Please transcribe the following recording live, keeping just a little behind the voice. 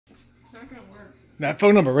not gonna work. That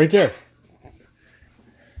phone number right there. I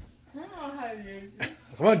don't know how to use it.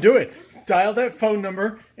 Come on, do it. Dial that phone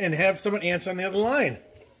number and have someone answer on the other line.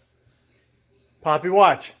 Poppy,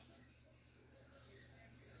 watch.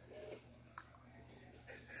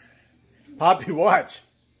 Poppy, watch.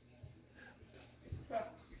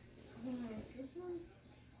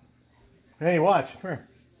 Hey, watch. Come here.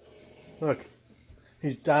 Look.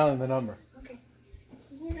 He's dialing the number. Okay.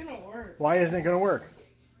 This isn't gonna work. Why isn't it going to work?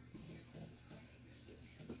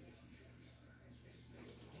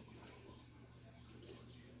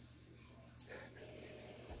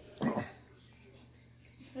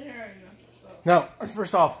 No,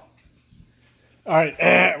 first off. All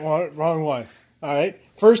right, wrong one. All right,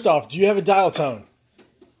 first off, do you have a dial tone?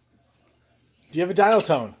 Do you have a dial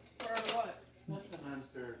tone? For what?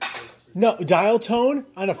 No, dial tone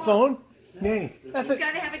on a phone? Nanny, that's He's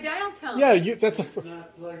got to have a dial tone. Yeah, that's a...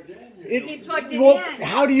 He's plugged it well, in.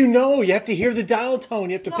 how do you know? You have to hear the dial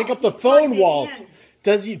tone. You have to pick up the phone, Walt.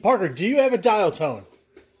 Parker, do you have a dial tone?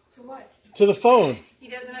 To what? To the phone. He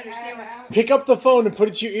doesn't understand what... Pick up the phone and put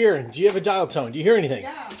it to your ear. Do you have a dial tone? Do you hear anything?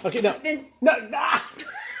 Yeah. Okay, no. No.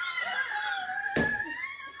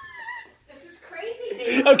 This is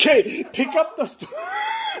crazy. Okay, pick up the phone.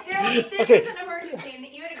 This is an emergency, and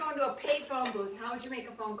you had to go into a paid phone booth. How would you make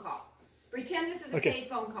a phone call? Pretend this is a paid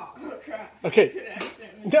phone call. Oh, crap. Okay.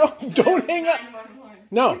 No, don't hang up.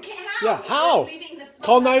 No. You can't. Yeah, how?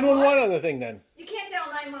 Call 911 on the thing then. You can't dial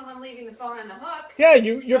 911 leaving the phone on the hook. Yeah,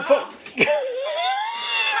 you're...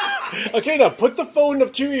 Okay, now put the phone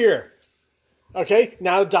up to your ear. Okay,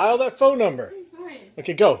 now dial that phone number.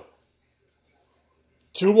 Okay, go.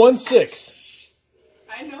 216.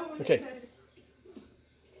 I know what Okay. it says.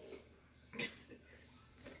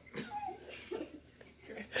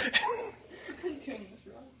 I'm doing this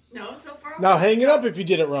wrong. No, so far. Now hang it up if you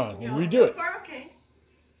did it wrong and redo it. So far, okay.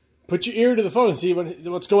 Put your ear to the phone and see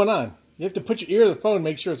what's going on. You have to put your ear to the phone and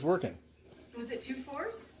make sure it's working. Was it 2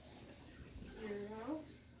 4s?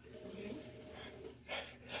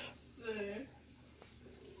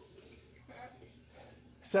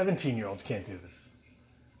 17-year-olds can't do this.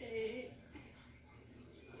 8.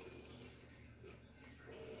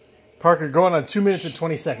 Parker, going on 2 minutes and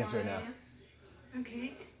 20 seconds right now.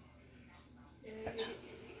 Okay. 8.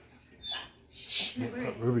 Shh,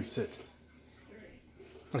 Ruby, sit.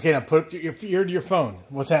 Okay, now put your ear to your phone.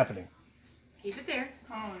 What's happening? Keep it there. It's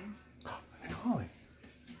calling. Oh, it's calling.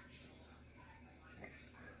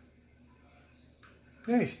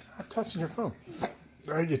 Hey, stop touching your phone.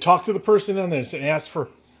 All right, you talk to the person on this and ask for...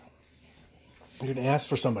 You're going to ask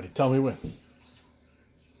for somebody. Tell me when.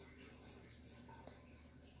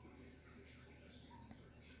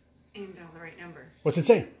 And dial the right number. What's it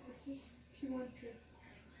say? This is 216.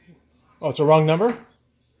 Oh, it's a wrong number?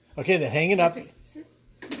 Okay, then hang it up. It says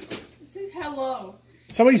hello.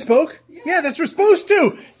 Somebody spoke? Yeah, that's what we're supposed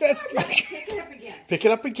to. That's... Pick it up again. Pick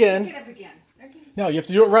it up again. Pick it up again. Okay. No, you have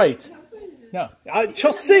to do it right. No,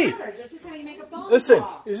 she'll see. This is how you make a phone Listen,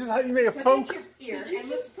 call. this is how you make a phone call. Did you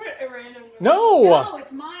just put a random number? No! No,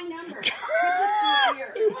 it's my number. Put this to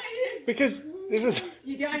your ear. Because this is...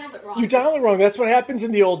 You dialed it wrong. You dial it wrong. That's what happens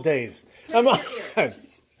in the old days. Come on. Dial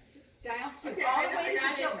 2. Okay, all I the way to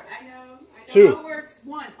got the it. silver. I know. 2. How it works.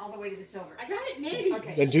 1 all the way to the silver. I got it, Nate.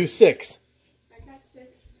 Okay. Then do 6. I got 6.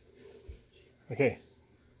 Okay.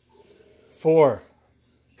 4.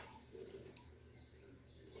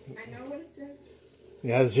 I know what it says.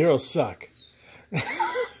 Yeah, zeros suck.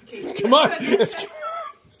 Come on. It's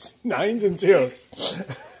 9s and zeros.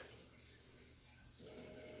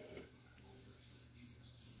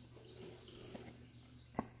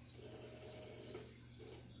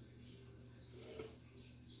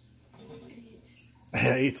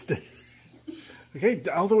 Okay,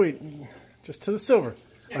 all the way, just to the silver.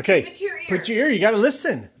 Okay, Put your ear. put your ear. You got to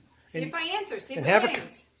listen. See if I answer. See if and it have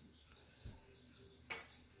rings.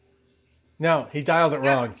 No, he dialed it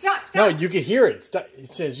wrong. Stop. No, you can hear it.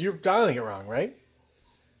 It says you're dialing it wrong, right?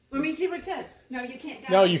 Let me see what it says. No, you can't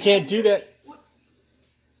dial No, it. you can't do that.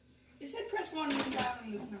 It said press 1 when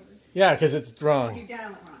dialing this number. Yeah, because it's wrong. You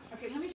dial it wrong.